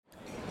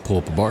Pull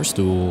up a bar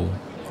stool.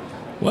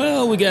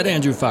 Well, we got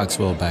Andrew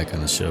Foxwell back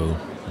on the show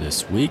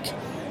this week,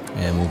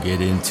 and we'll get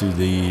into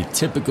the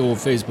typical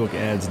Facebook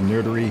ads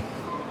nerdery.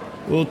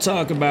 We'll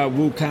talk about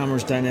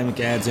WooCommerce dynamic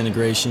ads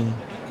integration,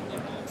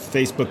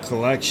 Facebook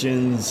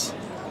collections,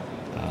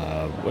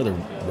 whether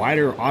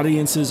wider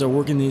audiences are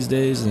working these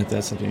days, and if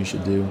that's something you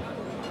should do.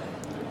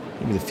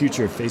 Maybe the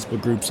future of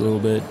Facebook groups a little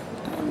bit.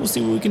 We'll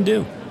see what we can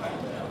do.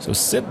 So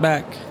sit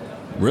back,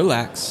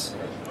 relax,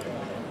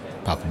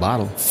 pop a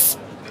bottle.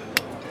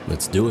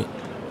 Let's do it.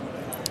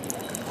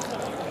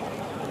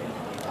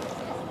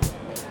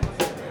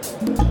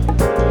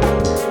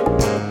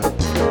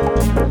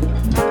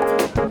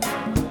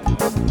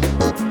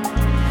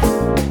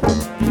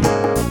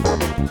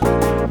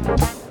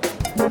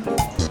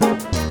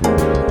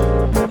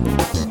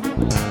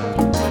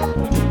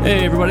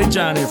 Hey everybody,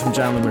 John here from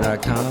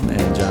JohnLimmer.com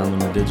and John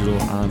Limmer Digital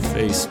on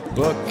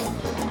Facebook.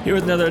 Here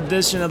with another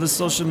edition of the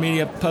Social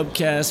Media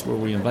PUBCAST, where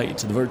we invite you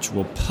to the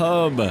virtual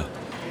pub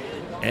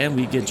and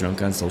we get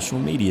drunk on social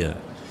media.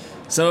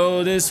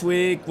 So this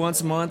week,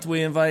 once a month,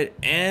 we invite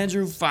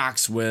Andrew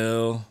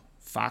Foxwell,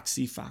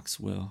 Foxy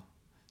Foxwell,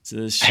 to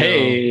the show.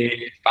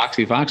 Hey,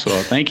 Foxy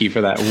Foxwell, thank you for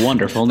that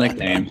wonderful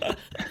nickname.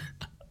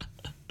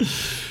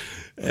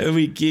 And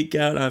we geek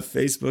out on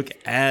Facebook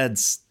ad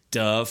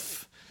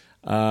stuff.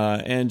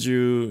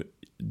 Andrew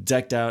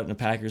decked out in a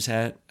Packers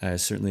hat. I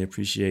certainly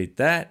appreciate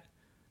that.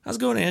 How's it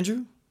going,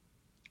 Andrew?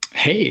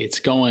 Hey, it's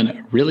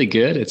going really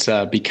good. It's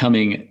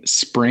becoming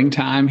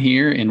springtime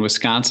here in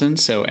Wisconsin,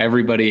 so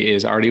everybody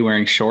is already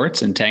wearing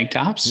shorts and tank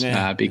tops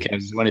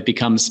because when it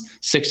becomes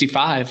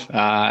 65,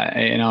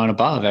 and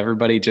above,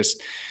 everybody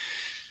just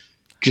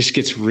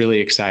gets really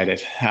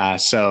excited.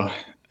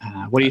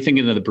 What are you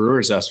thinking of the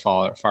Brewers thus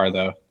far,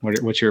 though?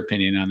 What's your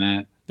opinion on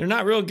that? They're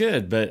not real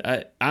good,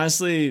 but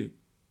honestly,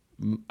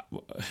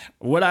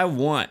 what I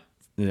want,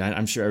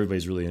 I'm sure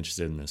everybody's really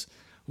interested in this.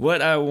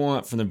 What I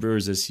want from the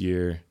Brewers this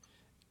year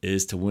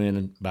is to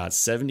win about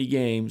 70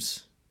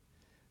 games,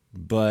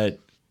 but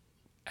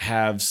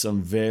have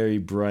some very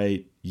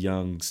bright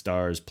young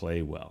stars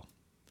play well.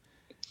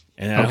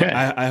 And okay.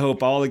 I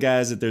hope all the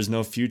guys that there's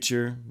no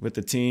future with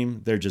the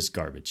team, they're just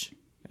garbage.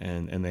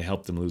 And they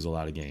help them lose a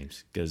lot of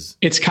games because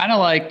it's kind of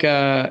like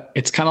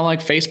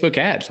Facebook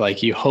ads.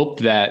 Like you hope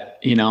that,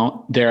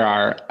 there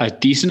are a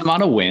decent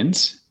amount of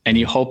wins, and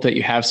you hope that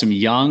you have some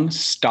young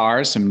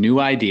stars, some new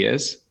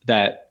ideas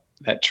that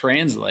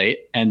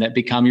translate and that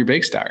become your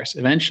big stars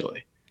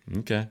eventually.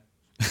 Okay.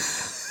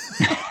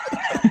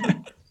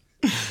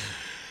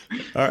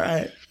 All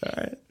right.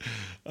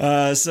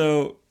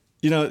 So,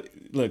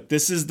 look,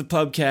 this is the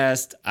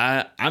PUBCAST.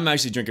 I'm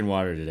actually drinking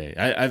water today.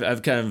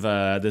 I've kind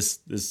of this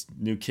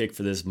new kick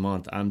for this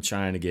month. I'm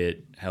trying to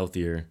get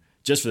healthier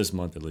just for this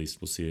month at least.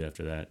 We'll see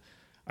after that.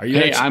 Are you?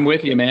 Hey, I'm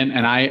with you, man,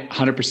 and I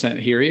 100%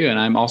 hear you. And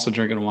I'm also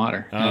drinking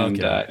water. Oh,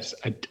 okay.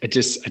 And I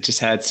just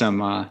had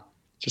some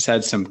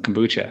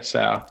kombucha,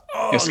 so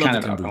it's kind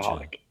of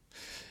alcoholic.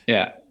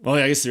 Yeah. Well,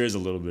 I guess there is a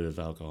little bit of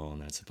alcohol in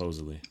that,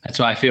 supposedly. That's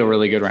why I feel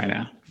really good right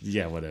now.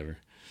 Yeah, whatever.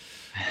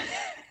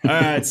 All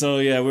right, so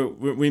yeah,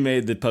 we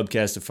made the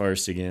PUBCAST a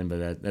farce again,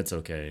 but that's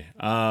okay.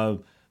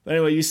 But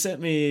anyway, you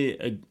sent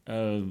me a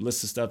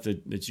list of stuff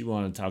that you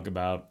want to talk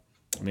about.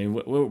 I mean,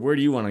 where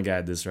do you want to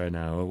guide this right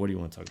now? What do you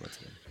want to talk about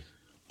today?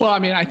 Well, I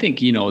mean, I think,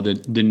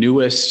 the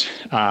newest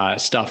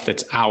stuff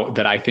that's out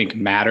that I think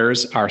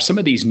matters are some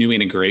of these new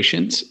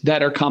integrations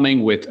that are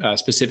coming with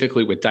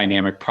specifically with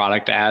dynamic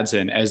product ads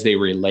and as they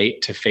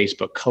relate to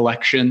Facebook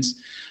collections.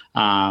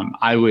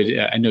 I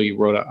know you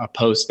wrote a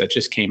post that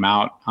just came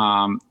out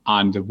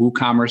on the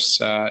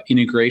WooCommerce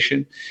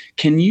integration.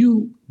 Can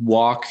you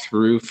walk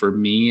through for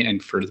me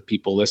and for the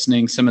people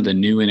listening some of the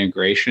new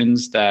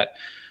integrations that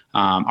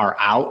are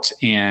out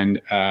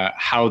and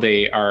how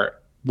they are?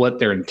 What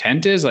their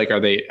intent is? Like, are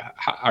they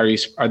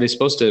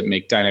supposed to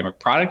make dynamic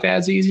product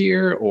ads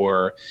easier,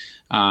 or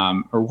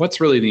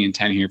what's really the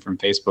intent here from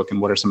Facebook,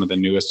 and what are some of the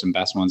newest and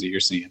best ones that you're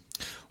seeing?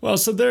 Well,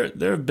 so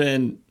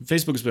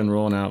Facebook's been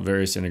rolling out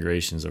various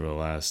integrations over the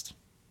last,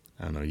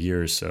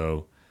 year or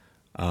so,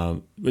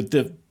 with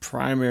the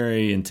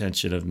primary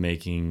intention of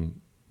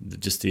making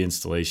just the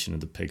installation of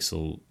the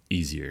pixel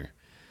easier.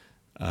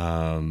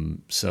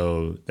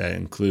 So that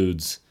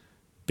includes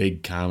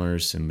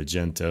BigCommerce and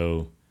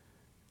Magento,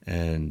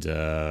 and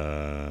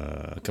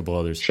a couple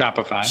others.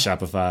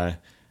 Shopify,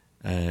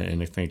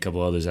 and I think a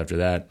couple others after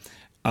that.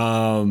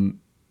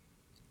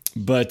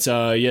 But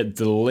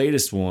the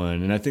latest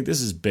one, and I think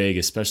this is big,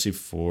 especially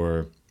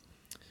for,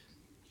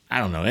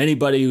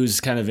 anybody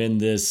who's kind of in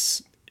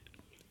this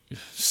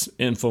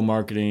info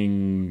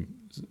marketing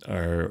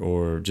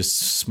or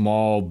just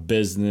small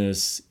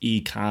business,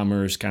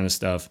 e-commerce kind of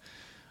stuff.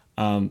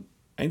 I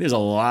think there's a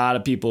lot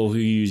of people who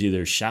use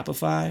either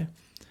Shopify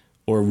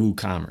or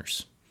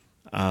WooCommerce.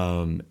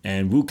 And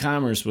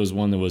WooCommerce was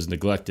one that was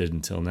neglected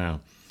until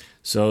now.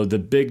 So the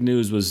big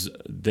news was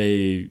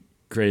they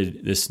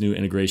created this new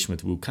integration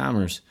with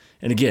WooCommerce.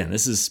 And again,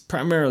 this is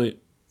really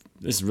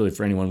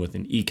for anyone with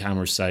an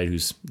e-commerce site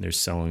they're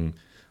selling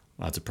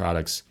lots of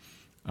products.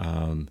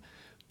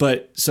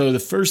 But so the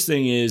first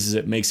thing is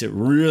it makes it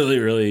really,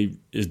 really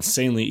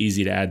insanely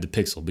easy to add the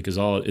pixel, because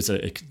it's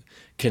a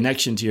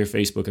connection to your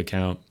Facebook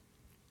account,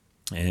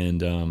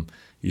 and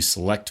you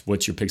select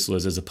what your pixel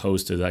is, as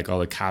opposed to like all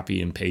the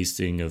copy and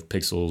pasting of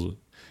pixels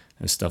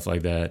and stuff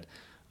like that,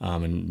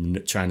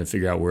 and trying to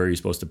figure out where you're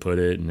supposed to put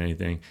it and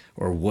anything,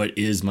 or what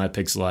is my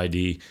pixel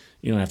ID.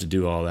 You don't have to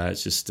do all that.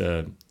 It's just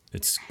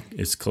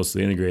it's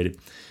closely integrated.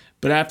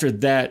 But after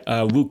that,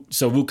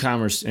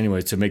 WooCommerce,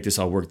 anyway, to make this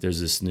all work,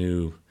 there's this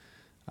new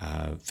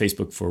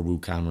Facebook for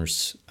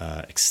WooCommerce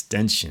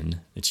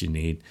extension that you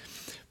need.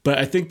 But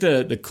I think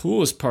the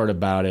coolest part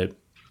about it,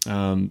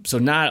 so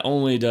not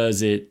only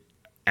does it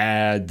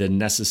add the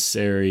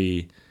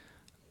necessary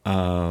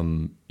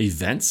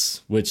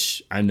events,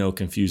 which I know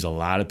confuse a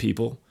lot of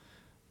people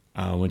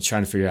when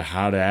trying to figure out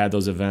how to add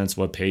those events,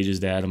 what pages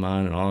to add them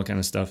on, and all that kind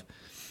of stuff.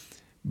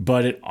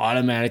 But it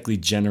automatically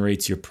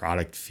generates your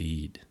product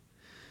feed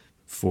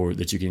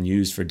that you can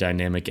use for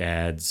dynamic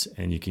ads,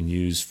 and you can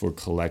use for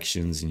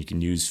collections, and you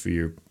can use for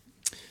your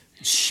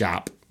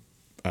shop,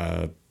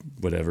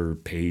 whatever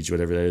page,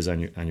 whatever that is on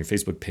your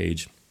Facebook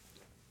page.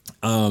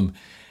 I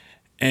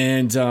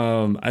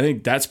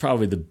think that's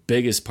probably the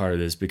biggest part of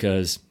this,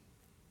 because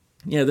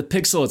the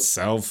pixel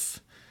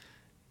itself,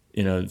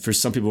 for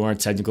some people who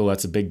aren't technical,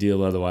 that's a big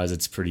deal. Otherwise,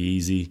 it's pretty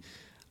easy.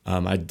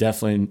 I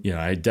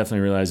definitely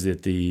realize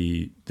that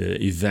the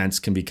events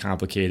can be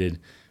complicated,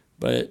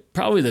 but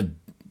probably the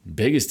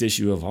biggest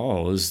issue of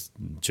all is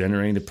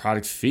generating the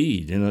product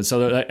feed.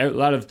 So a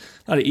lot of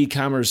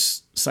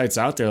e-commerce sites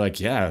out there,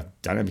 like, yeah,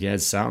 dynamic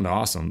ads sound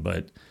awesome,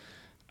 but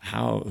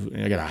how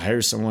I got to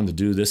hire someone to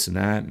do this and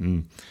that,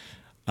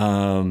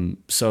 and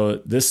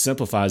so this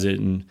simplifies it.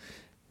 And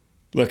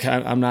look,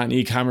 I'm not an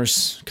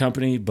e-commerce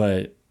company,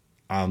 but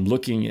I'm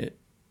looking at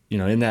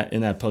in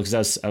that post,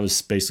 because I was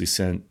basically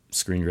sent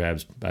screen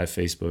grabs by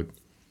Facebook,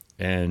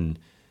 and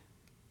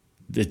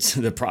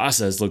the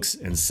process looks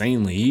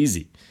insanely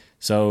easy.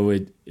 So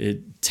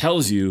it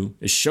tells you,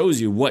 it shows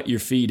you what your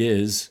feed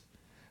is,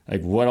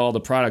 like what all the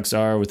products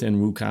are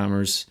within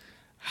WooCommerce,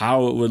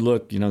 how it would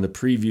look, the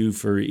preview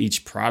for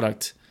each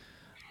product,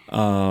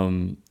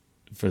 for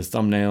the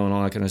thumbnail and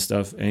all that kind of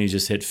stuff. And you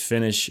just hit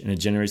finish and it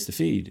generates the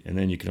feed. And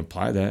then you can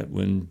apply that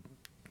when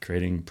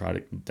creating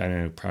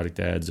dynamic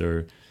product ads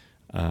or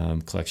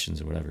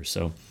collections or whatever.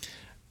 So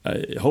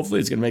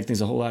hopefully it's going to make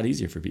things a whole lot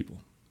easier for people.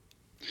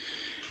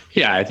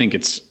 Yeah, I think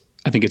it's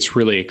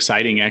really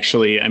exciting,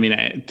 actually. I mean,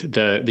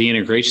 the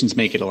integrations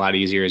make it a lot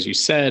easier, as you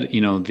said.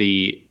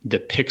 The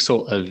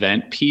pixel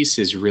event piece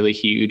is really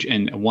huge,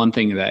 and one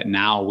thing that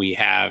now we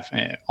have,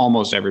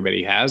 almost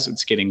everybody has,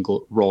 it's getting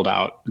rolled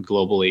out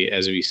globally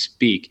as we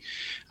speak,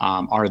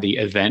 are the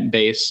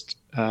event-based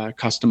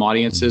custom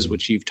audiences,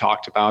 which you've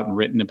talked about and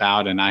written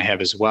about, and I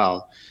have as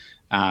well,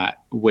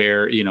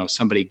 where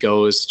somebody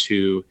goes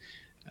to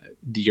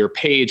your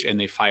page and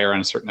they fire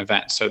on a certain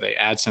event. So they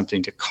add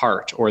something to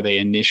cart, or they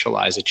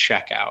initialize a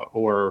checkout,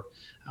 or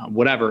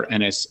whatever.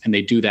 And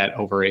they do that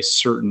over a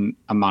certain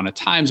amount of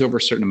times, over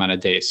a certain amount of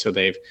days. So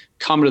they've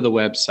come to the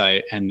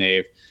website and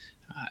they've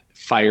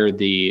fired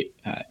the,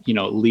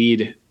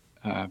 lead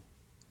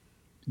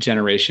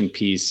generation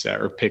piece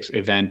or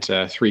event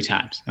 3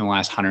 times in the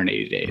last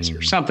 180 days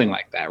or something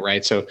like that.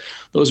 Right. So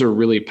those are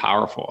really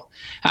powerful.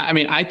 I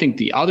mean, I think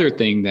the other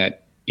thing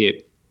that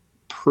it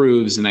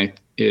proves, and I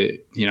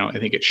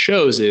think it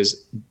shows,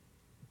 is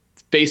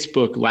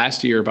Facebook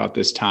last year about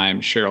this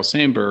time, Sheryl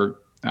Sandberg,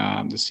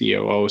 the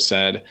COO,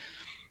 said,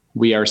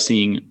 we are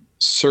seeing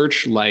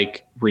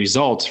search-like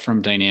results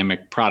from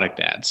dynamic product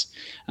ads.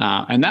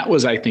 And that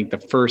was, I think, the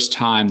first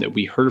time that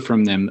we heard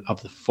from them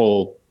of the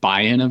full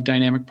buy-in of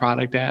dynamic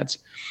product ads.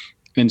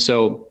 And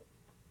so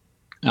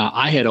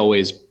I had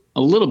always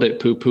a little bit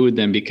poo-pooed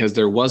them because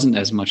there wasn't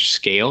as much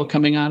scale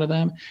coming out of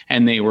them,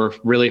 and they were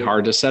really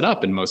hard to set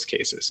up in most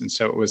cases. And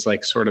so it was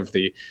like sort of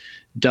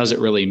does it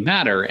really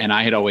matter? And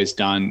I had always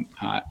done,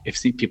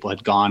 if people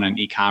had gone on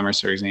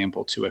e-commerce, for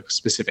example, to a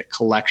specific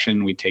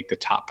collection, we'd take the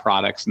top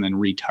products and then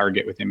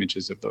retarget with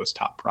images of those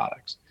top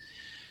products.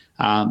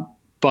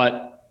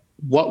 But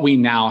what we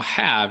now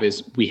have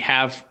is we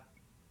have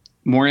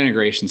more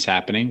integrations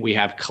happening. We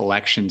have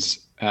collections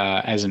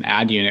as an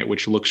ad unit,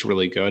 which looks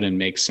really good and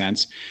makes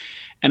sense.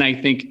 And I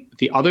think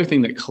the other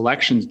thing that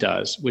collections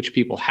does, which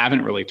people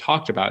haven't really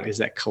talked about, is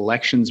that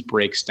collections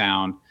breaks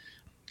down.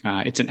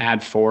 It's an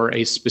ad for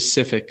a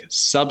specific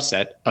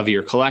subset of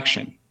your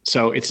collection.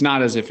 So it's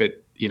not as if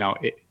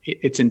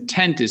its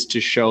intent is to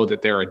show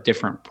that there are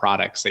different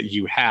products that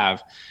you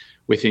have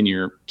within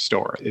your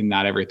store, and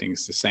not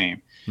everything's the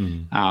same.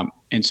 Mm-hmm.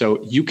 And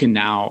so you can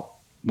now,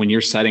 when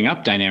you're setting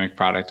up dynamic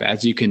product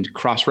ads, you can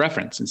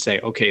cross-reference and say,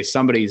 okay,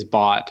 somebody's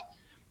bought,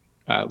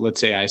 let's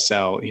say I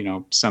sell,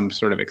 some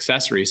sort of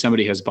accessory.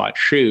 Somebody has bought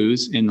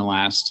shoes in the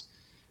last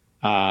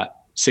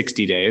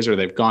 60 days, or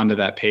they've gone to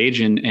that page,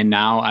 and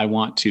now I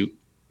want to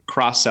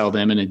cross-sell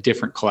them in a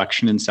different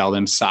collection and sell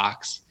them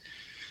socks.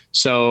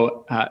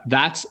 So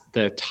that's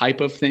the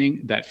type of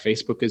thing that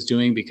Facebook is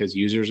doing, because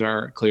users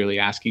are clearly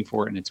asking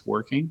for it and it's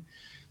working.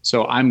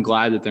 So I'm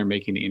glad that they're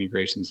making the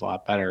integrations a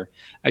lot better.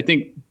 I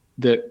think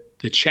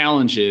the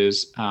challenge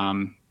is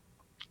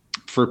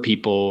for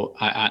people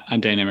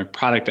on dynamic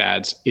product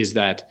ads is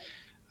that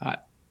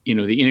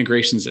the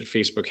integrations that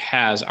Facebook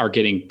has are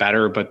getting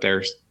better, but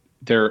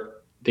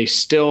they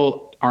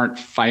still aren't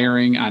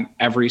firing on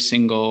every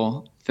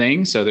single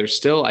thing. So there's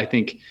still, I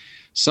think,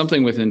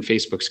 something within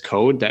Facebook's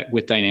code that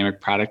with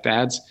dynamic product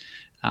ads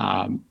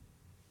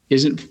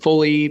isn't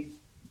fully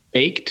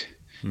baked.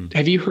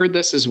 Have you heard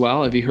this as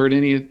well? Have you heard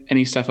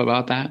any stuff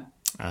about that?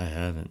 I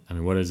haven't. I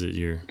mean, what is it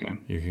you're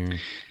hearing?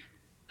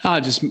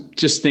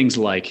 Just things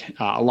like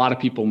a lot of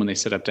people, when they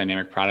set up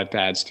dynamic product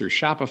ads through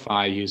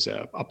Shopify, use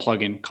a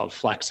plugin called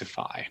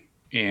Flexify.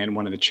 And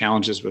one of the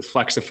challenges with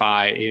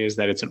Flexify is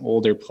that it's an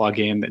older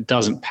plugin that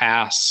doesn't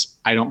pass,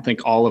 I don't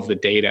think, all of the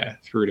data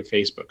through to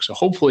Facebook. So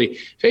hopefully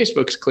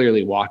Facebook's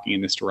clearly walking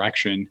in this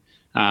direction,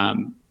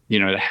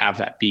 to have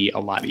that be a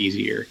lot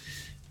easier.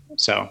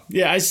 So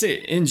yeah, I say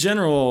in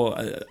general,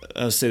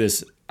 I'll say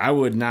this: I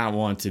would not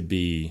want to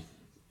be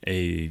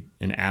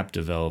an app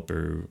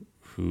developer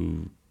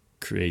who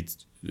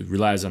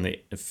relies on the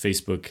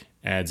Facebook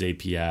Ads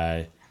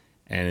API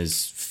and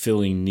is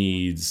filling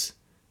needs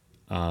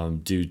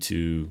due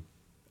to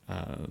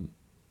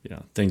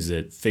things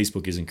that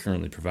Facebook isn't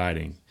currently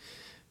providing,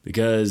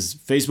 because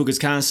Facebook is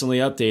constantly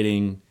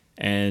updating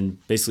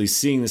and basically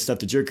seeing the stuff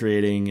that you're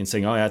creating and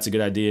saying, "Oh, yeah, that's a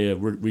good idea.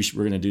 We're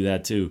going to do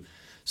that too."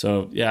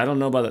 So yeah, I don't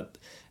know about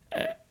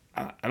it.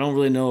 I don't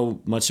really know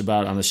much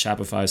about on the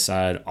Shopify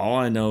side. All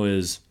I know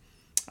is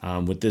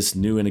with this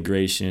new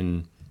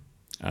integration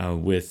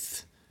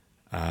with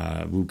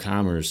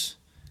WooCommerce,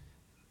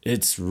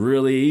 it's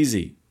really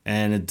easy.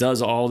 And it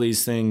does all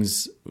these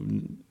things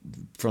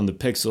from the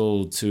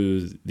pixel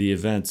to the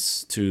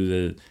events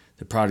to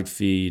the product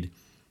feed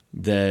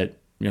that,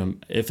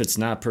 if it's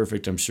not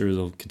perfect, I'm sure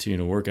they'll continue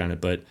to work on it.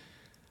 But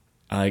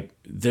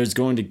there's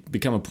going to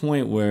become a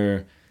point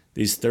where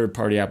these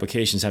third-party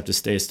applications have to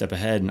stay a step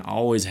ahead and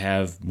always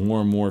have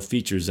more and more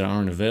features that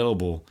aren't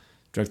available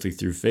directly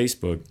through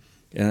Facebook.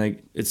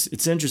 And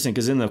it's interesting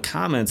because in the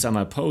comments on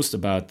my post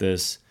about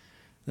this,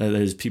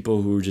 there's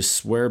people who just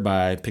swear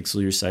by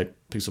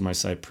Pixel My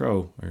Site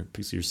Pro, or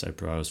Pixel Your Site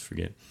Pro, I always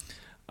forget.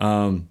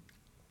 And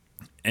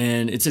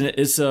it's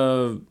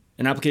an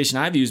application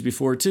I've used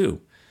before too.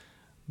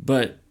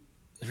 But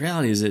the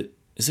reality is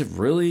it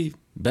really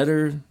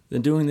better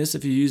than doing this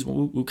if you use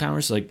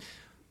WooCommerce? Like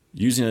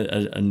using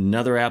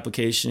another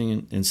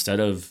application instead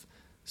of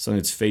something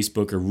that's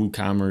Facebook or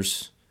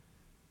WooCommerce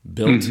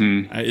built?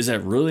 Mm-hmm. Is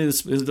that really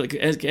like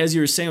as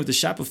you were saying with the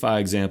Shopify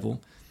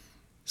example?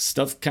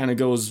 Stuff kind of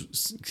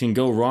can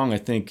go wrong. I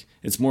think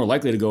it's more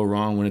likely to go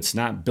wrong when it's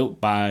not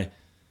built by.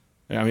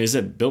 I mean, is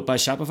it built by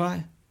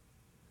Shopify?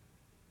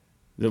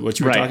 Is that what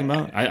you were talking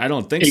about? I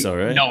don't think so,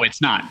 right? No,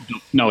 it's not.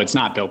 No, it's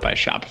not built by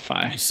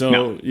Shopify.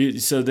 So,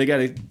 so they got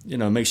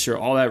to make sure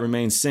all that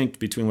remains synced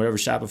between whatever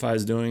Shopify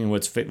is doing and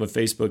what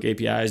Facebook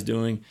API is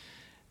doing.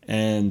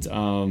 And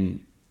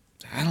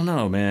I don't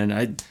know, man.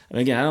 I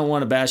don't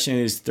want to bash any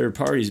of these third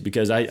parties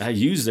because I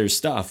use their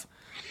stuff.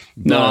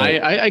 No, I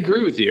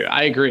agree with you.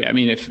 I agree. I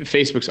mean, if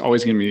Facebook's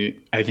always going to be,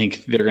 I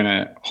think they're going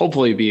to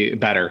hopefully be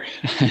better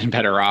and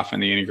better off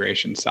on the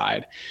integration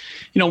side.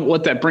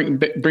 What that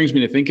brings me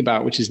to think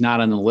about, which is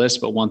not on the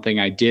list, but one thing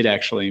I did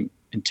actually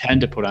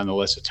intend to put on the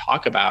list to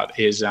talk about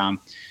is a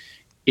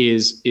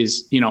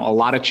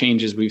lot of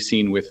changes we've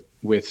seen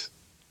with,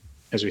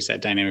 as we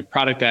said, dynamic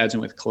product ads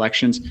and with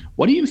collections.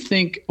 What do you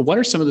think? What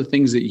are some of the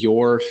things that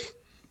you're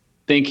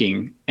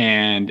thinking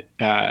and,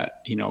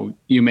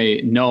 you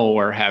may know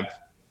or have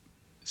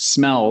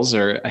smells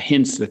or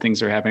hints that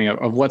things are happening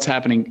of what's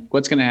going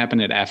to happen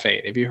at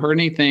F8. Have you heard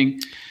anything?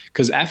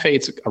 Because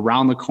F8's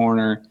around the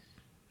corner.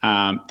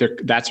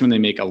 That's when they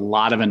make a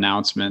lot of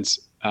announcements.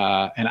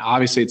 And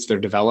obviously it's their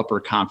developer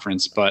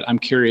conference, but I'm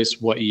curious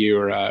what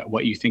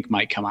you think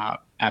might come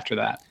out after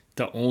that.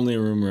 The only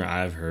rumor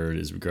I've heard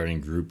is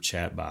regarding group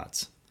chat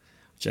bots,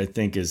 which I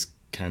think is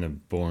kind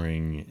of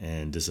boring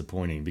and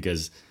disappointing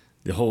because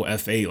the whole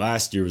F8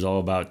 last year was all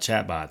about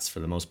chat bots for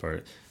the most part.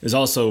 It was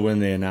also when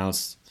they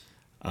announced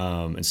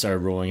and started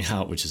rolling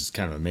out, which is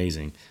kind of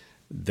amazing,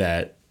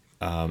 that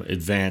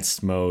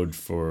advanced mode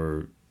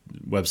for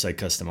website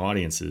custom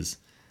audiences.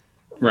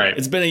 Right.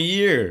 It's been a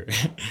year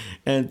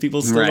and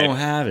people still don't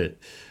have it.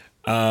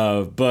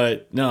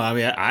 But no, I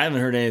mean, I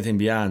haven't heard anything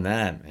beyond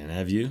that, man.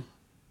 Have you?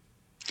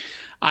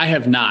 I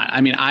have not.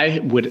 I mean,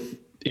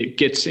 it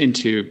gets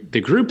into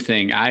the group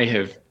thing. I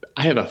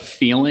have a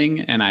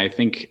feeling, and I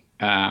think,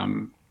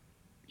 I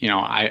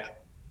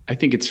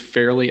think it's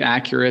fairly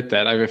accurate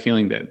that I have a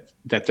feeling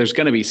that there's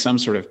going to be some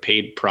sort of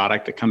paid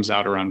product that comes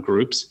out around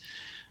groups.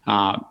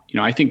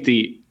 I think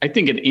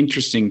an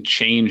interesting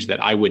change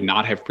that I would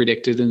not have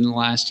predicted in the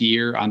last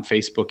year on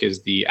Facebook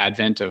is the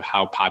advent of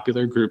how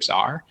popular groups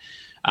are,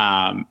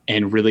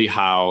 and really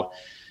how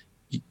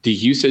the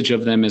usage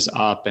of them is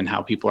up and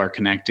how people are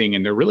connecting,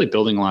 and they're really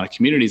building a lot of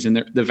communities, and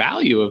the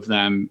value of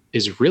them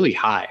is really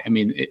high. I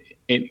mean,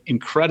 it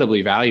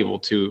incredibly valuable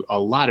to a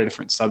lot of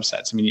different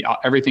subsets. I mean,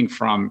 everything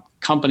from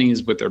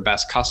companies with their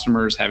best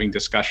customers having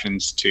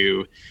discussions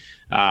to,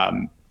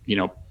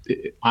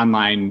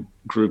 online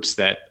groups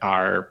that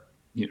are,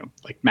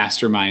 like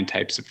mastermind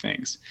types of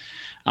things.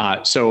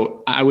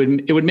 So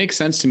it would make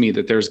sense to me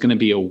that there's going to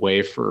be a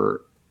way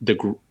for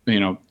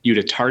you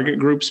to target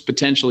groups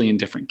potentially in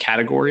different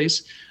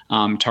categories,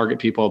 target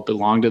people that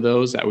belong to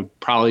those. That would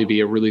probably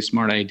be a really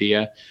smart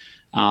idea.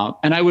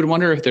 And I would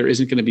wonder if there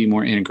isn't going to be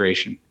more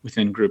integration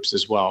within groups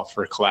as well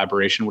for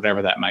collaboration,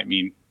 whatever that might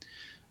mean.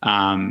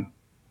 And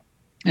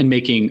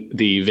making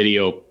the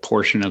video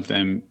portion of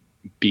them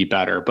be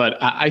better. But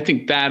I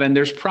think that, and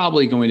there's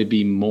probably going to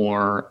be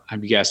more,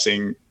 I'm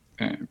guessing,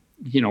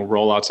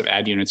 rollouts of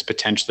ad units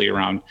potentially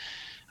around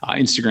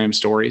Instagram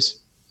stories.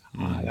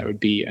 That would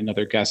be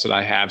another guess that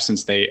I have,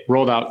 since they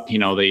rolled out,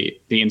 the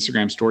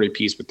Instagram story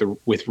piece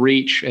with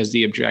reach as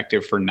the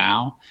objective for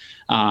now.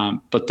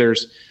 But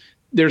there's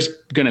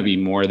going to be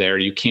more there.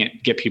 You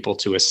can't get people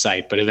to a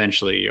site, but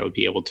eventually you'll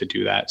be able to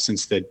do that,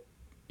 since the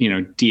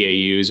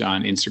DAUs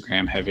on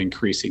Instagram have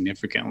increased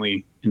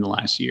significantly in the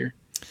last year.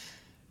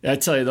 I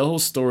tell you, the whole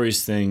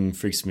stories thing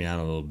freaks me out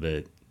a little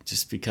bit,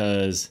 just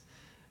because,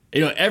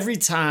 every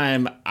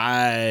time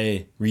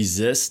I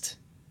resist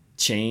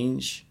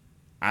change,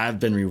 I've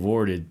been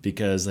rewarded,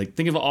 because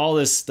think of all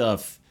this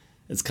stuff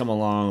that's come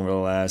along over the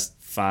last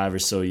 5 or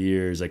so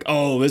years.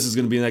 Oh, this is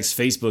going to be the next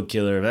Facebook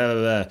killer, blah,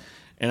 blah, blah.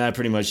 And I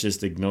pretty much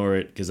just ignore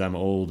it because I'm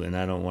old and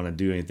I don't want to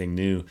do anything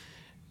new,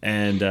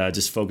 and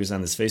just focus on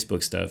this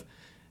Facebook stuff.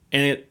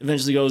 And it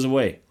eventually goes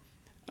away.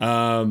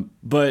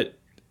 But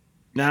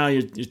now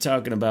you're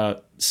talking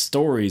about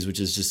stories, which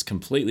is just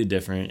completely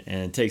different,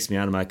 and it takes me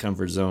out of my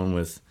comfort zone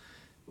with,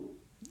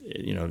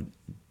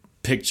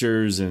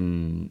 pictures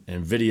and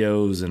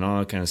videos and all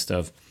that kind of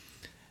stuff.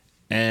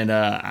 And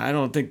I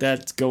don't think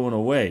that's going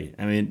away.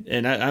 I mean,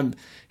 and I'm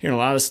hearing a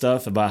lot of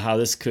stuff about how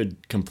this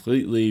could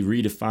completely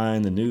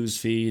redefine the news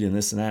feed and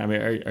this and that. I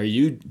mean, are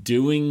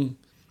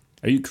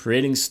you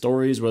creating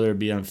stories, whether it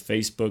be on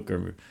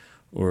Facebook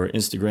or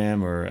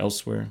Instagram or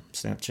elsewhere,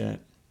 Snapchat?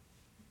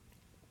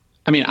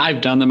 I mean,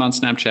 I've done them on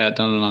Snapchat,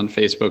 done it on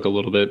Facebook a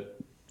little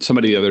bit.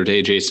 Somebody the other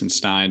day, Jason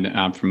Stein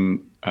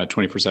from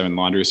 24/7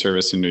 Laundry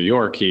Service in New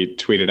York, he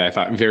tweeted, I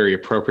thought very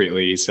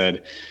appropriately, he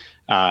said,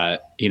 Snapchat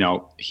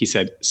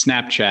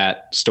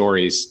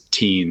stories,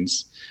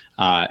 teens,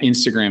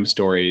 Instagram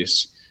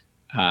stories,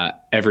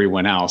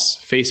 everyone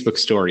else, Facebook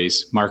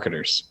stories,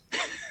 marketers.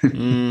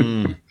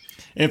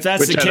 If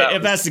that's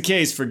the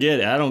case,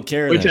 forget it. I don't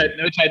care. Which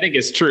I think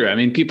is true. I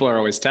mean, people are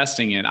always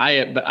testing it.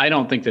 But I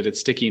don't think that it's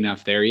sticky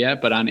enough there yet.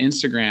 But on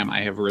Instagram,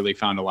 I have really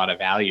found a lot of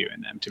value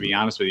in them. To be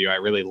honest with you, I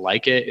really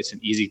like it. It's an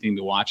easy thing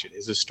to watch. It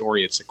is a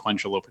story. It's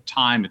sequential over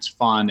time. It's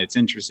fun. It's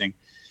interesting.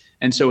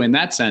 And so in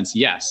that sense,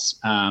 yes.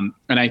 And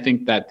I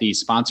think that the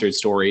sponsored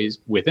stories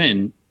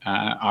within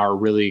are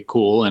really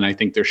cool. And I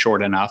think they're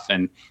short enough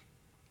and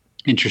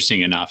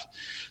interesting enough.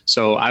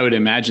 So I would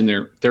imagine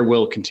there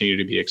will continue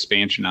to be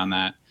expansion on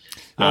that.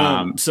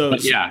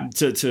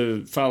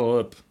 To follow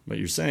up what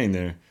you're saying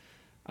there,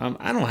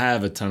 I don't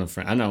have a ton of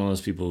friends. I'm not one of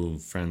those people who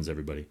friends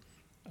everybody.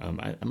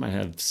 I might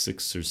have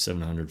 600 or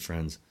 700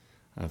 friends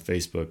on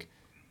Facebook.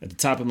 At the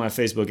top of my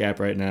Facebook app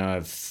right now, I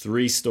have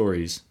 3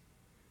 stories.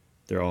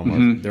 They're all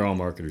they're all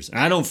marketers. And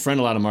I don't friend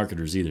a lot of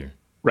marketers either.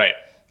 Right.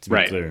 To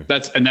be clear.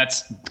 That's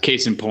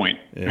case in point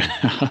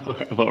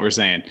of what we're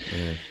saying.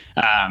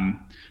 Yeah.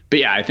 But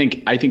yeah, I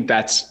think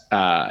that's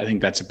a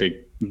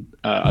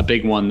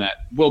big one that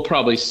we'll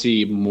probably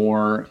see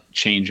more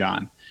change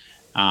on,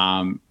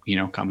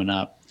 coming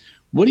up.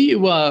 What are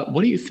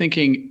you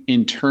thinking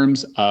in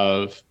terms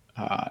of,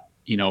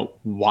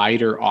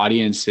 wider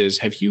audiences?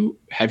 Have you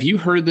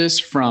heard this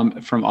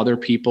from other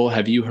people?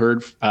 Have you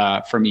heard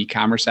from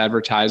e-commerce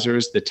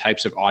advertisers, the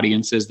types of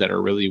audiences that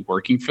are really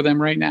working for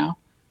them right now?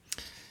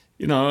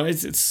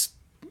 It's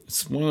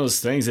one of those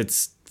things.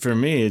 It's, for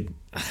me,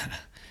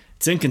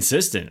 it's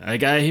inconsistent. I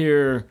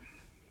hear,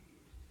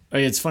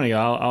 it's funny.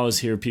 I'll always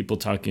hear people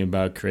talking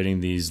about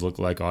creating these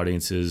lookalike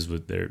audiences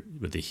with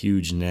a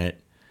huge net.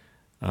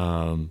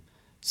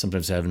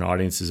 Sometimes having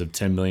audiences of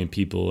 10 million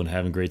people and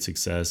having great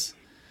success.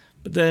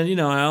 But then,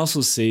 I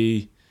also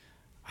see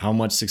how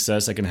much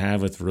success I can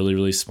have with really,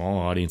 really small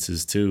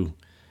audiences too.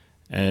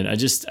 And I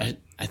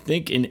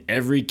think in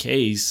every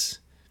case,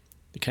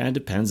 it kind of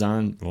depends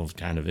on,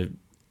 it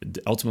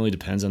ultimately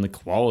depends on the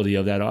quality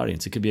of that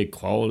audience. It could be a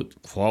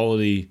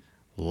quality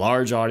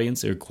large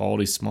audience or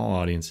quality small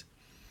audience.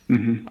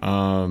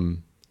 Mm-hmm.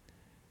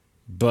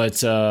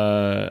 But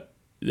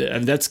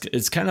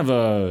it's kind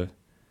of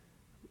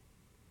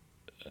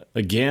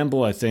a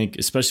gamble, I think,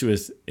 especially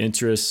with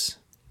interests,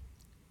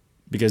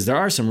 because there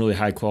are some really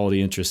high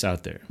quality interests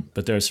out there,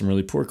 but there are some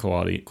really poor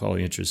quality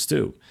interests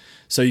too.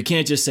 So you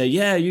can't just say,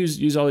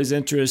 use all these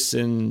interests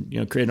and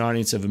create an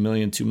audience of 1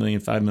 million, 2 million,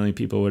 5 million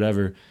people,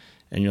 whatever,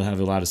 and you'll have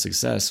a lot of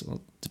success. Well,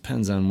 it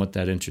depends on what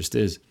that interest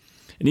is.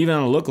 And even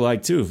on a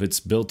lookalike too, if it's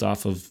built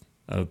off of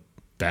a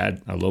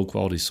low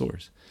quality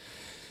source.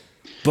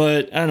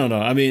 But I don't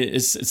know. I mean,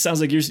 it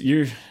sounds like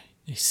you're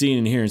seeing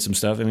and hearing some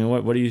stuff. I mean,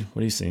 what are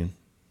you seeing?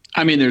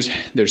 I mean,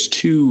 there's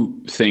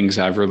 2 things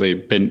I've really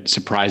been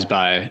surprised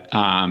by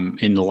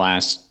in the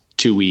last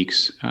 2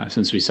 weeks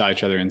since we saw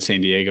each other in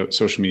San Diego,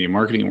 social media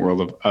marketing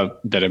world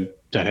that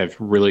have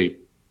really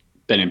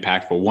been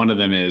impactful. One of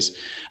them is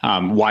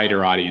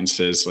wider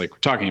audiences, like we're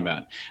talking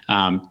about,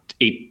 8%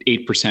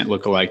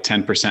 lookalike,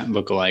 10%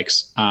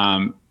 lookalikes,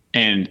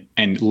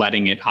 and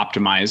letting it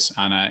optimize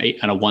on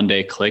a 1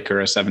 day click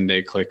or a 7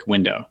 day click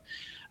window.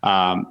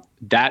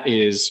 That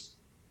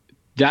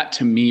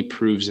to me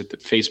proves that the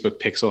Facebook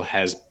pixel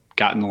has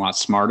gotten a lot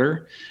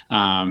smarter.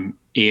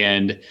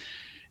 And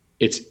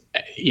it's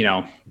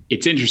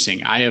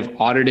interesting. I have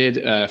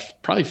audited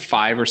probably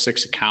 5 or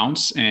 6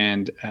 accounts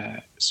and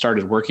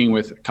started working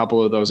with a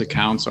couple of those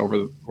accounts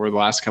over the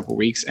last couple of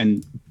weeks.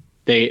 And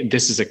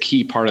this is a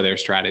key part of their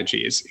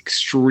strategy, is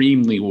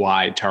extremely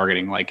wide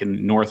targeting, like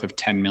in north of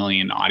 10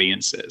 million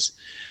audiences,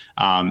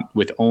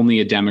 with only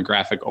a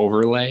demographic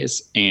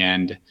overlays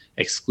and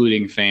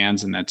excluding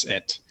fans, and that's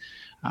it.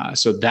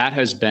 So that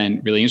has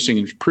been really interesting.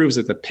 It proves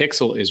that the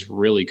pixel is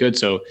really good.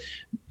 So,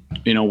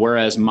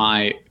 whereas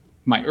my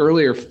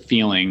earlier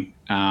feeling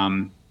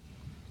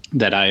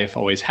that I've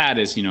always had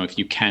is, if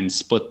you can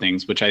split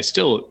things, which I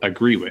still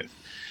agree with.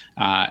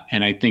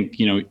 And I think,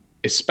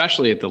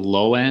 especially at the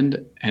low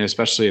end and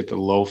especially at the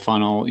low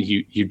funnel,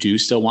 you do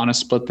still want to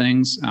split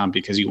things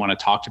because you want to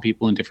talk to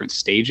people in different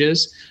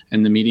stages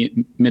in the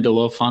mid to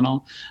low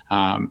funnel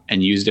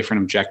and use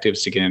different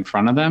objectives to get in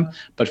front of them.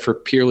 But for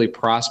purely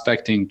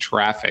prospecting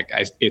traffic,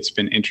 it's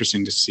been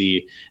interesting to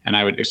see, and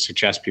I would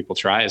suggest people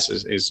try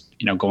is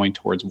going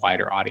towards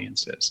wider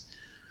audiences.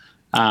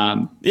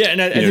 And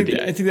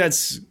I think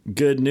that's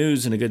good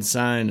news and a good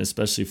sign,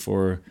 especially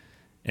for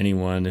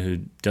anyone who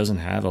doesn't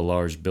have a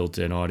large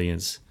built-in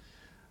audience.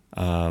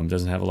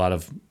 Doesn't have a lot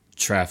of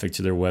traffic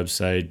to their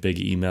website, big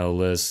email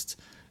list,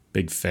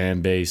 big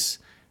fan base,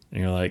 and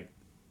you're like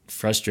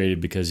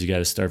frustrated because you got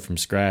to start from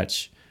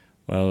scratch.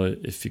 Well,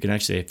 if you can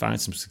actually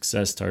find some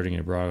success targeting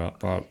a broad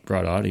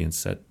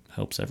audience, that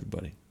helps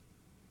everybody.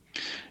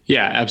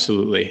 Yeah,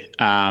 absolutely.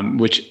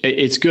 Which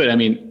it's good. I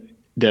mean,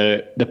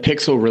 the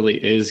pixel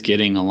really is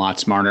getting a lot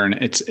smarter, and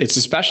it's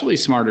especially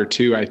smarter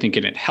too, I think,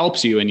 and it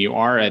helps you, and you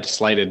are at a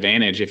slight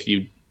advantage if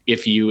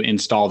you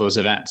install those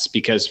events,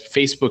 because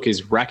Facebook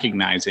is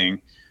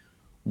recognizing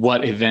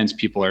what events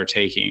people are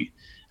taking,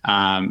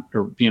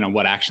 or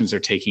what actions they're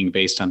taking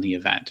based on the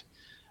event.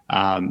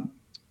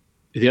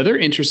 The other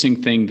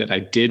interesting thing that I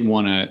did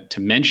want to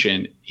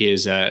mention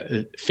is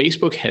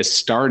Facebook has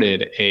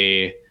started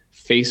a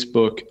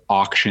Facebook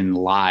Auction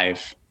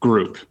Live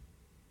group.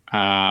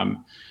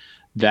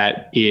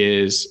 That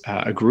is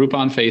a group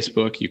on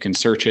Facebook. You can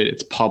search it.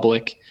 It's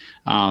public.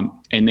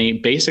 And they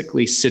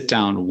basically sit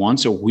down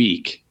once a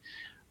week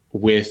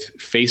with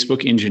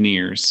Facebook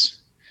engineers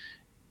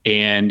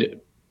and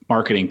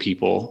marketing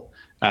people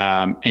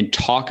and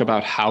talk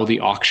about how the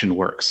auction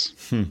works.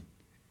 And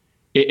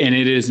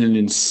it is an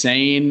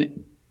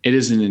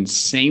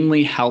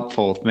insanely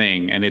helpful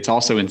thing. And it's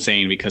also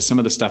insane because some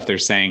of the stuff they're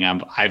saying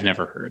I've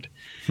never heard.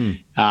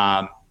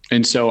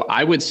 And so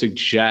I would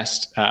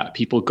suggest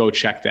people go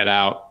check that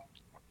out.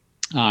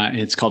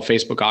 It's called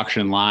Facebook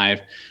Auction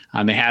Live.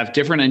 They have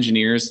different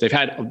engineers.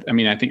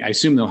 I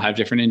assume they'll have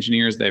different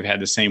engineers. They've had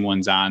the same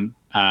ones on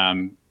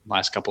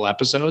last couple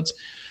episodes,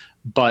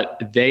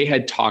 but they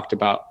had talked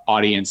about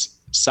audience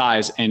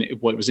size. And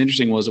what was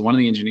interesting was one of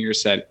the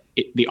engineers said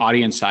the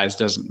audience size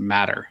doesn't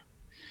matter.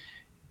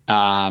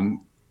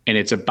 And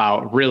it's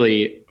about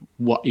really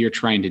what you're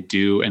trying to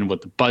do and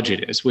what the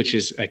budget is, which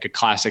is like a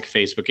classic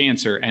Facebook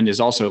answer and is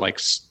also like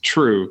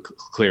true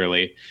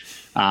clearly.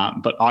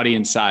 But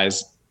audience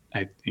size,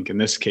 I think in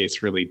this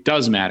case really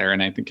does matter.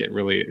 And I think it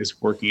really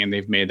is working, and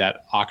they've made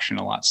that auction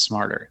a lot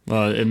smarter.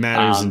 Well, it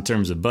matters in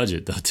terms of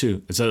budget though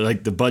too. So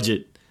like the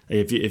budget,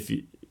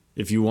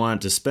 if you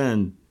want to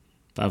spend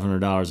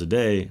 $500 a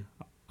day,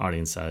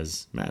 audience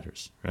size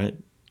matters, right?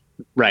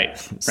 Right.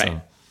 So,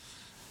 right.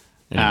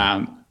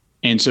 Anyway.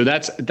 And so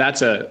that's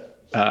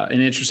an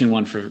interesting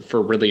one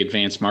for really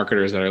advanced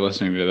marketers that are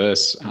listening to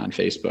this on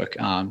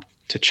Facebook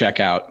to check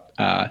out.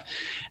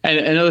 And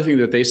another thing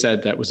that they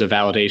said that was a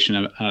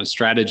validation of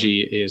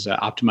strategy is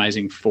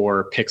optimizing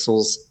for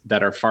pixels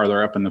that are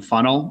farther up in the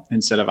funnel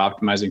instead of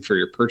optimizing for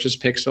your purchase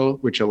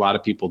pixel, which a lot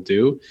of people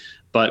do.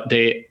 But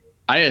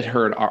I had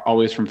heard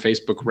always from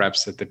Facebook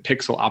reps that the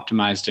pixel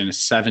optimized in a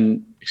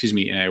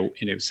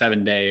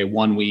 7 day,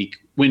 1 week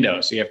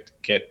window. So you have to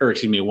get,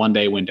 a 1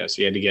 day window.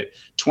 So you had to get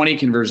 20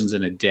 conversions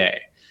in a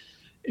day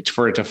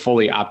for it to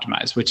fully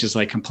optimize, which is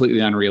like completely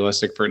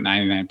unrealistic for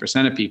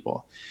 99% of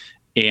people.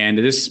 And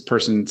this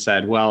person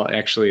said, well,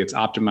 actually it's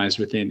optimized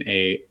within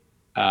it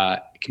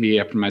can be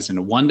optimized in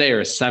a 1 day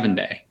or a 7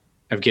 day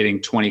of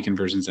getting 20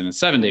 conversions in a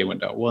 7 day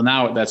window. Well,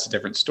 now that's a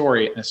different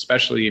story,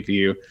 especially if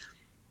you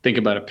think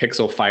about a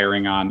pixel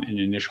firing on an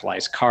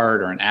initialized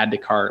cart or an add to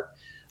cart,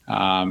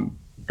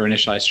 or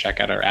initialized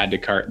checkout or add to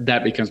cart.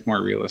 That becomes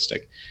more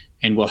realistic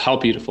and will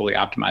help you to fully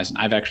optimize. And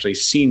I've actually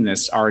seen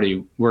this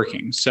already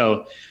working.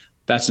 So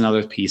that's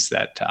another piece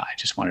that I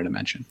just wanted to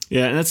mention.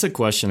 Yeah, and that's a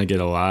question I get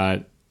a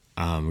lot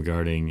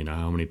regarding,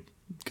 how many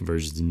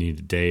conversions you need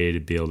a day to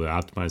be able to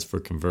optimize for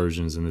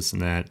conversions and this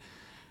and that.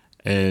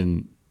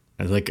 And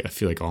I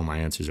feel like all my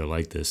answers are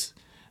like this,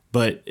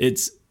 but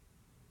it's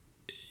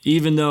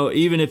even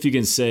if you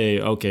can say,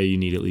 okay, you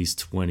need at least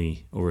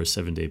 20 over a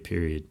 7-day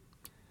period,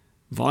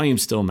 volume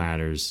still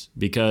matters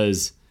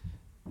because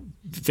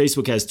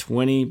Facebook has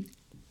 20.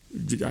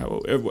 Are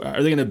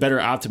they going to better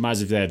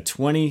optimize if they have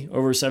 20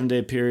 over a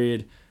 7-day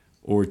period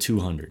or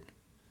 200?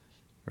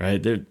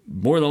 Right? They're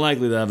more than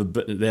likely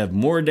they have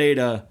more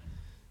data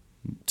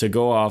to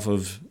go off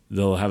of.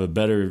 They'll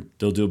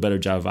do a better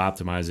job of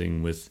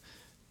optimizing with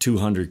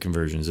 200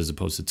 conversions as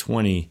opposed to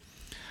 20.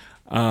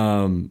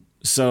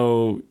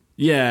 So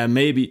yeah,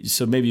 maybe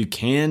you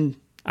can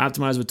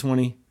optimize with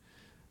 20,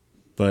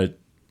 but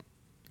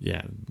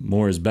yeah,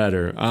 more is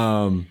better.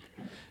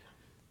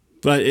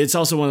 But it's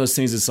also one of those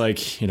things. It's like,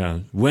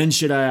 when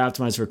should I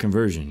optimize for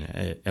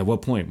conversion? At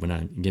what point when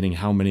I'm getting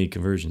how many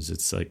conversions?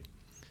 It's like,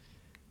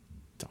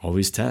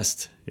 always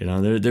test.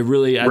 They're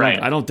really.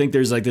 I don't think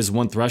there's like this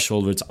one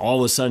threshold where it's all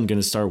of a sudden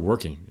going to start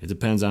working. It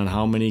depends on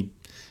how many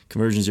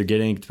conversions you're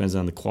getting. It depends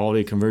on the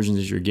quality of conversions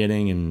that you're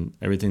getting and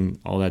everything,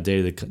 all that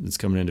data that's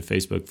coming into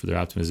Facebook for their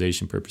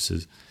optimization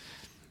purposes.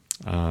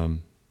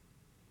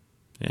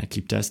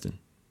 Keep testing.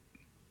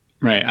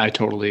 Right. I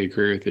totally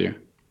agree with you.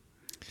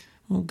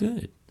 Well,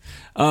 good.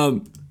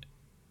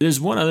 There's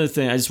one other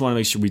thing I just want to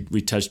make sure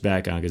we touched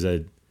back on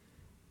because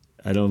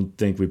I don't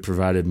think we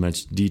provided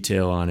much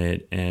detail on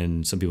it,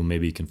 and some people may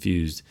be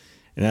confused,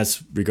 and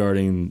that's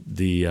regarding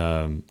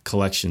the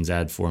collections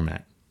ad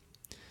format.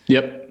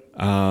 Yep.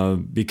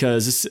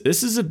 Because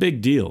this is a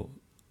big deal.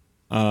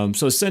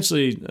 So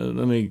essentially,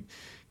 let me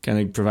kind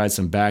of provide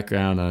some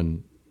background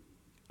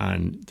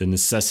on the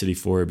necessity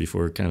for it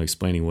before kind of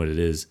explaining what it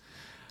is.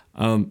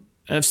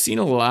 I've seen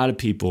a lot of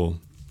people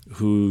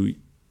who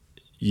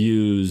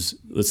use,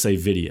 let's say,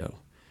 video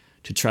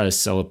to try to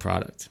sell a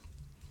product.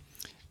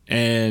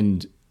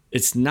 And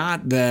it's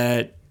not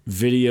that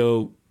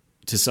video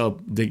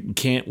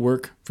can't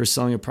work for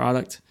selling a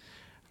product.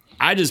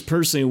 I just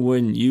personally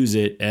wouldn't use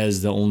it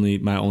as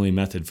my only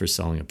method for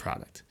selling a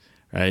product,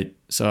 right?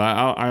 So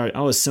I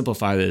always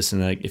simplify this,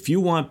 and like, if you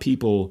want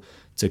people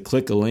to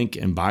click a link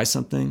and buy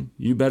something,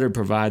 you better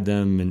provide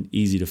them an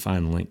easy to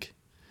find link,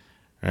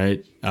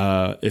 right?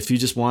 If you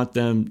just want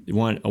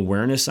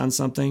awareness on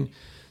something,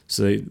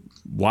 so they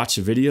watch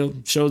a video,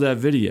 show that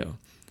video.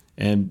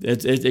 And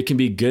it can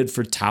be good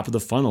for top of the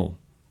funnel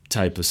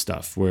type of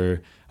stuff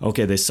where,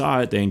 okay, they saw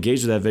it, they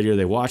engaged with that video,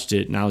 they watched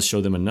it, now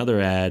show them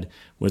another ad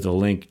with a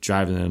link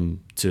driving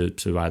them to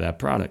buy that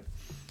product.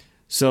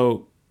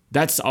 So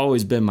that's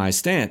always been my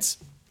stance.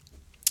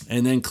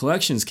 And then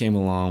collections came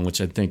along, which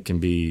I think can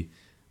be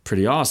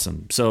pretty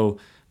awesome. So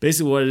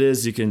basically what it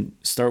is, you can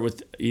start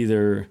with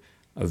either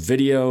a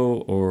video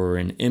or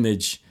an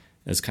image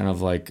as kind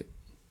of like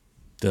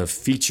the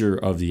feature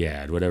of the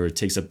ad, whatever it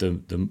takes up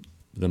the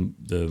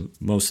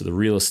most of the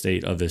real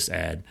estate of this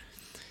ad.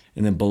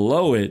 And then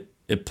below it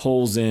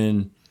pulls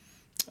in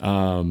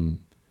 4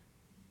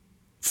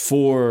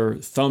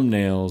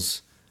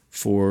 thumbnails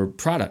for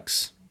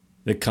products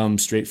that come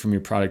straight from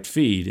your product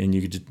feed. And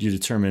you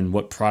determine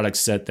what product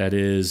set that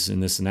is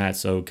and this and that.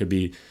 So it could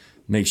be,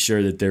 make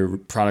sure that they're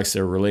products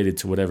that are related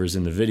to whatever's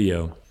in the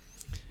video.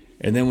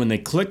 And then when they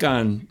click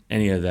on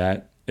any of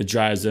that, it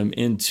drives them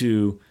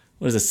into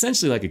what is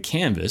essentially like a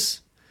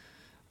canvas.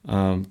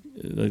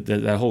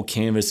 That whole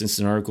canvas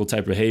instant article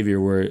type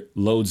behavior where it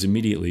loads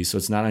immediately, so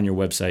it's not on your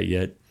website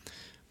yet,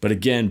 but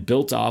again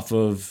built off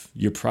of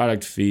your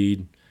product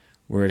feed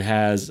where it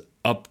has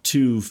up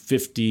to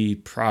 50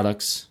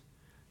 products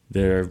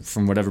there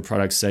from whatever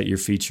product set you're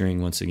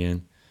featuring once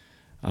again,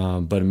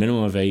 but a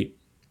minimum of 8,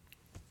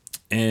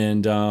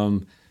 and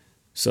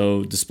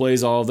so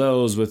displays all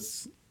those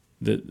with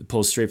the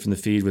pulls straight from the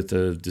feed with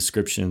the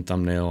description,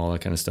 thumbnail, all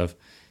that kind of stuff.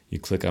 You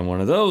click on one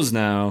of those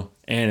now,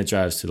 and it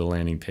drives to the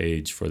landing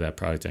page for that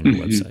product on your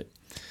website.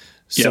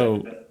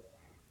 So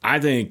I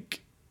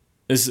think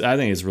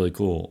it's really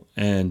cool.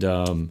 And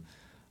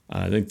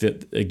I think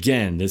that,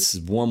 again, this is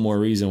one more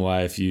reason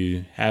why if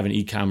you have an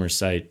e-commerce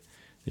site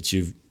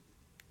that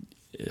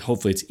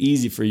hopefully it's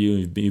easy for you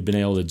and you've been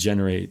able to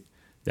generate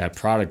that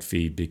product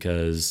feed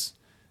because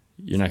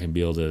you're not going to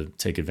be able to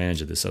take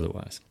advantage of this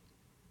otherwise.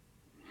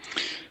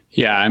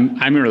 Yeah,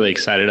 I'm really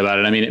excited about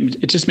it. I mean,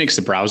 it just makes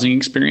the browsing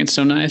experience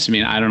so nice. I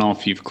mean, I don't know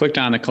if you've clicked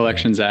on the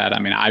collections ad. I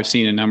mean, I've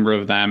seen a number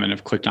of them and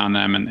have clicked on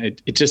them, and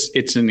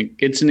it's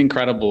an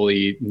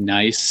incredibly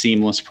nice,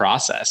 seamless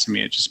process. I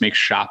mean, it just makes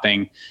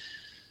shopping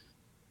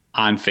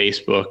on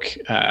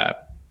Facebook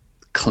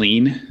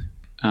clean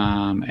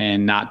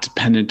and not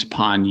dependent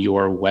upon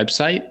your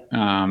website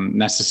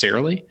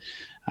necessarily.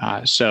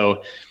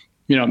 So,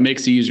 it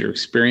makes the user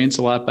experience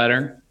a lot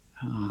better.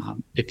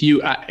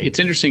 It's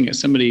interesting.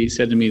 Somebody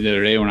said to me the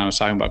other day when I was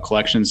talking about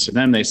collections to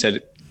them, they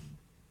said,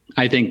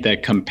 I think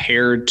that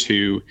compared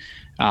to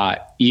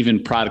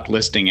even product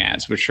listing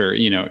ads, which are,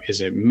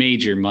 is a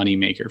major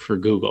moneymaker for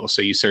Google.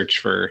 So you search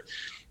for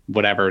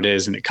whatever it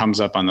is and it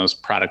comes up on those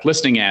product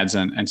listing ads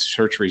and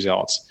search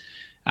results.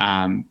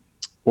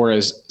 Or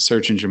as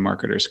search engine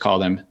marketers call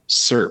them,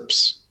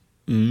 SERPs,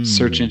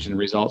 search engine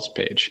results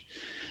page.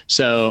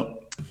 So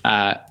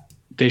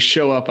they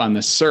show up on the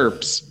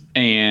SERPs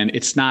and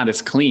it's not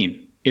as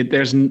clean.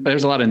 There's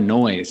a lot of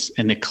noise,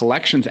 and the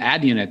collections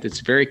ad unit, it's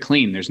very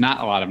clean. There's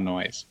not a lot of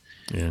noise.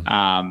 Yeah.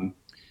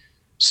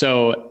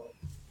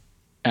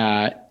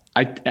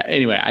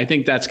 I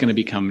think that's going to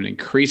become an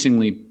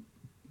increasingly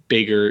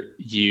bigger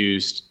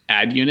used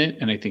ad unit,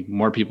 and I think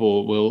more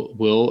people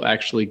will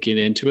actually get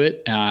into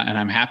it. And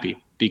I'm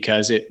happy,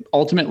 because it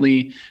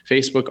ultimately,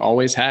 Facebook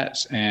always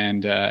has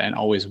and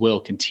always will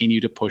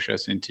continue to push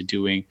us into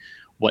doing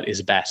what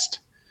is best,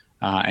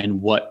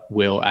 and what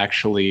will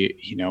actually,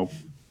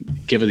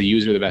 give the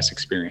user the best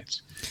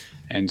experience.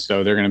 And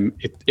so they're going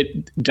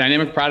to,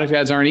 dynamic product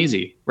ads aren't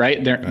easy,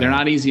 right? They're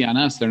not easy on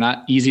us. They're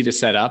not easy to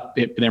set up.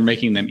 They're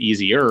making them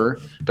easier,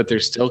 but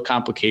there's still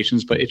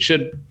complications, but it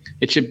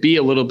should be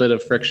a little bit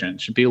of friction.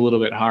 It should be a little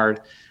bit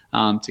hard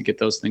to get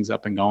those things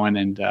up and going,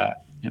 and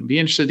be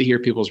interested to hear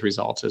people's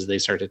results as they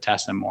start to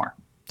test them more.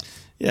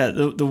 Yeah.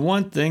 The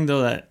one thing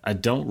though that I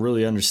don't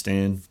really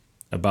understand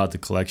about the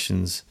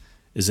collections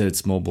is that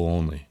it's mobile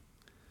only.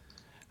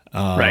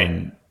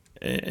 Right.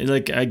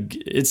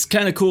 It's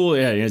kind of cool.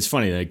 Yeah, it's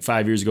funny. Like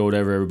 5 years ago,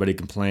 whatever, everybody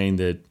complained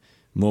that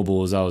mobile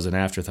was always an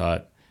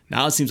afterthought.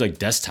 Now it seems like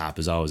desktop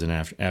is always an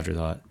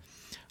afterthought.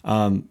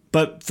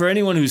 But for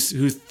anyone who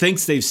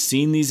thinks they've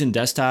seen these in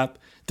desktop,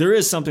 there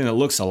is something that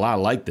looks a lot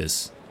like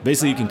this.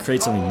 Basically, you can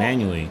create something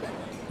manually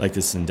like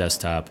this in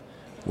desktop,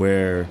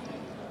 where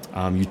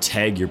you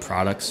tag your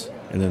products,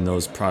 and then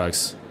those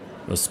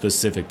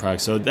specific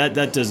products. So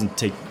that doesn't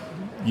take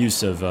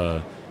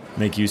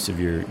make use of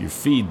your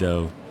feed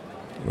though,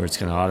 where it's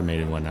kind of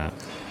automated and whatnot.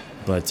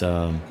 But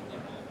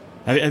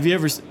have you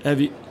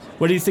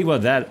what do you think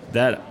about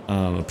that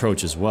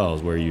approach as well?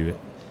 Is where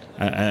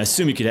I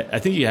assume I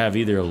think you have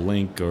either a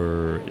link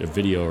or a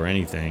video or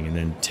anything, and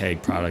then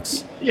tag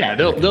products. Yeah,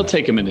 they'll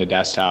take them into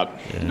desktop.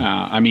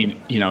 Yeah.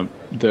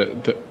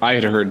 I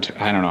had heard,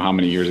 I don't know how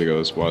many years ago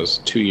this was,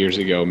 2 years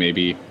ago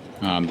maybe,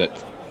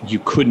 that you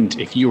couldn't,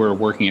 if you were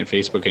working at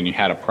Facebook and you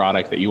had a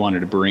product that you wanted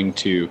to bring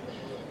to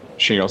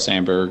Sheryl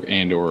Sandberg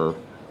and or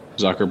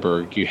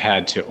Zuckerberg, you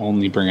had to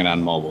only bring it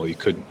on mobile. They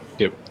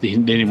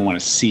didn't even want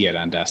to see it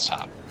on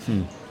desktop.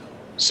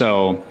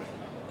 So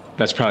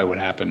that's probably what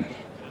happened.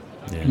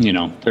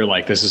 Yeah. They're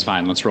like, this is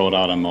fine, let's roll it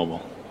out on mobile,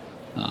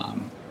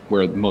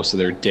 where most of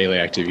their daily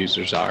active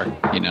users are,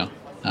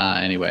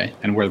 anyway,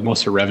 and where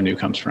most of their revenue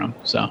comes from.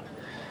 So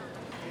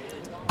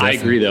definitely. I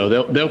agree though,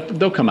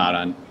 they'll come out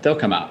on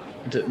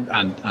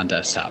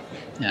desktop,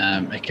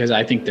 because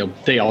I think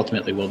they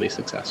ultimately will be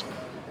successful.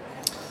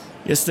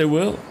 Yes, they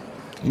will.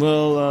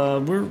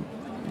 Well, we're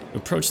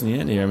approaching the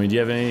end here. I mean, do you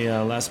have any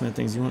last minute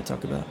things you want to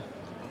talk about?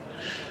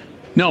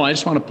 No, I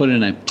just want to put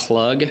in a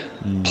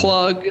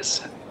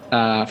plugs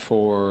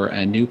for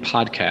a new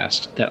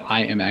podcast that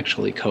I am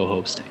actually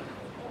co-hosting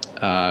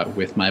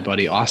with my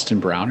buddy Austin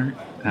Browner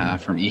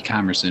from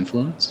E-Commerce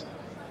Influence.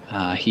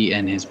 He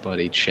and his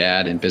buddy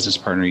Chad and business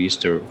partner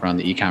used to run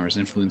the E-Commerce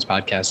Influence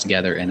podcast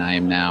together, and I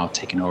am now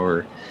taking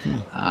over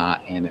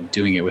and I'm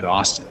doing it with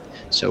Austin.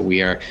 So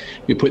we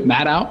put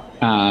that out.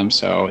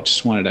 So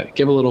just wanted to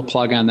give a little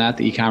plug on that,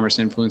 the E-Commerce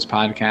Influence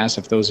podcast.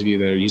 If those of you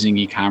that are using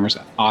e-commerce,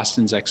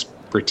 Austin's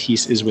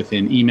expertise is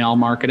within email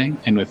marketing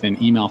and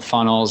within email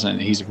funnels,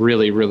 and he's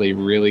really, really,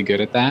 really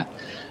good at that.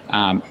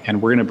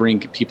 And we're going to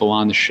bring people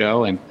on the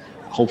show and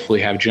hopefully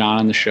have John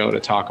on the show to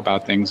talk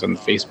about things on the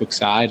Facebook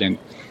side. And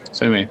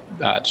so anyway,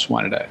 just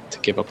wanted to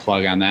give a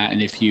plug on that.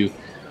 And if you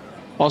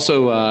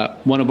also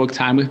want to book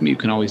time with me, you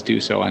can always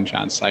do so on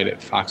John's site at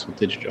Foxwell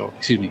Digital,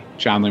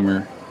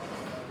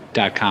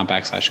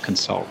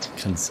 johnloomer.com/consult.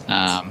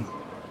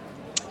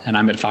 And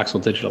I'm at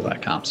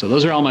foxwelldigital.com. So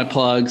those are all my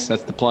plugs.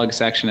 That's the plug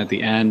section at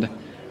the end.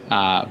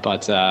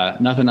 But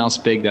nothing else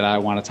big that I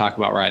want to talk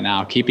about right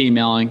now. Keep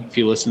emailing if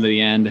you listen to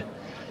the end. I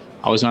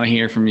always want to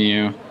hear from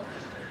you.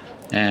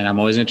 And I'm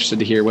always interested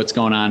to hear what's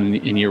going on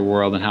in your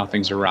world and how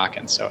things are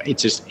rocking. So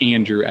it's just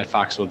Andrew at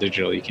Foxwell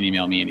Digital. You can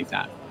email me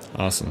anytime.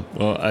 Awesome.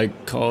 Well, I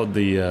called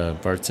the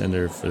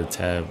bartender for the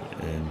tab,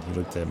 and he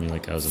looked at me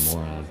like I was a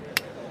moron,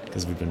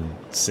 because we've been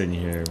sitting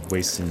here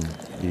wasting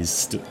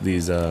these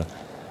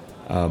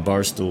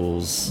bar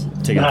stools,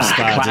 taking up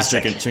spots,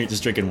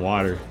 just drinking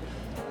water.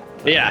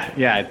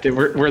 Yeah.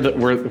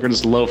 We're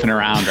just loafing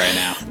around right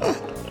now.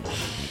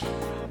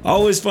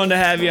 Always fun to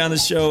have you on the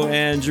show,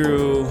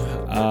 Andrew.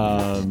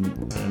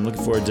 I'm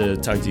looking forward to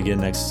talking to you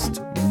again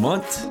next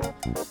month.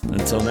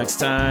 Until next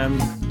time,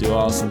 do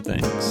awesome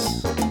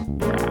things.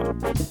 We're out.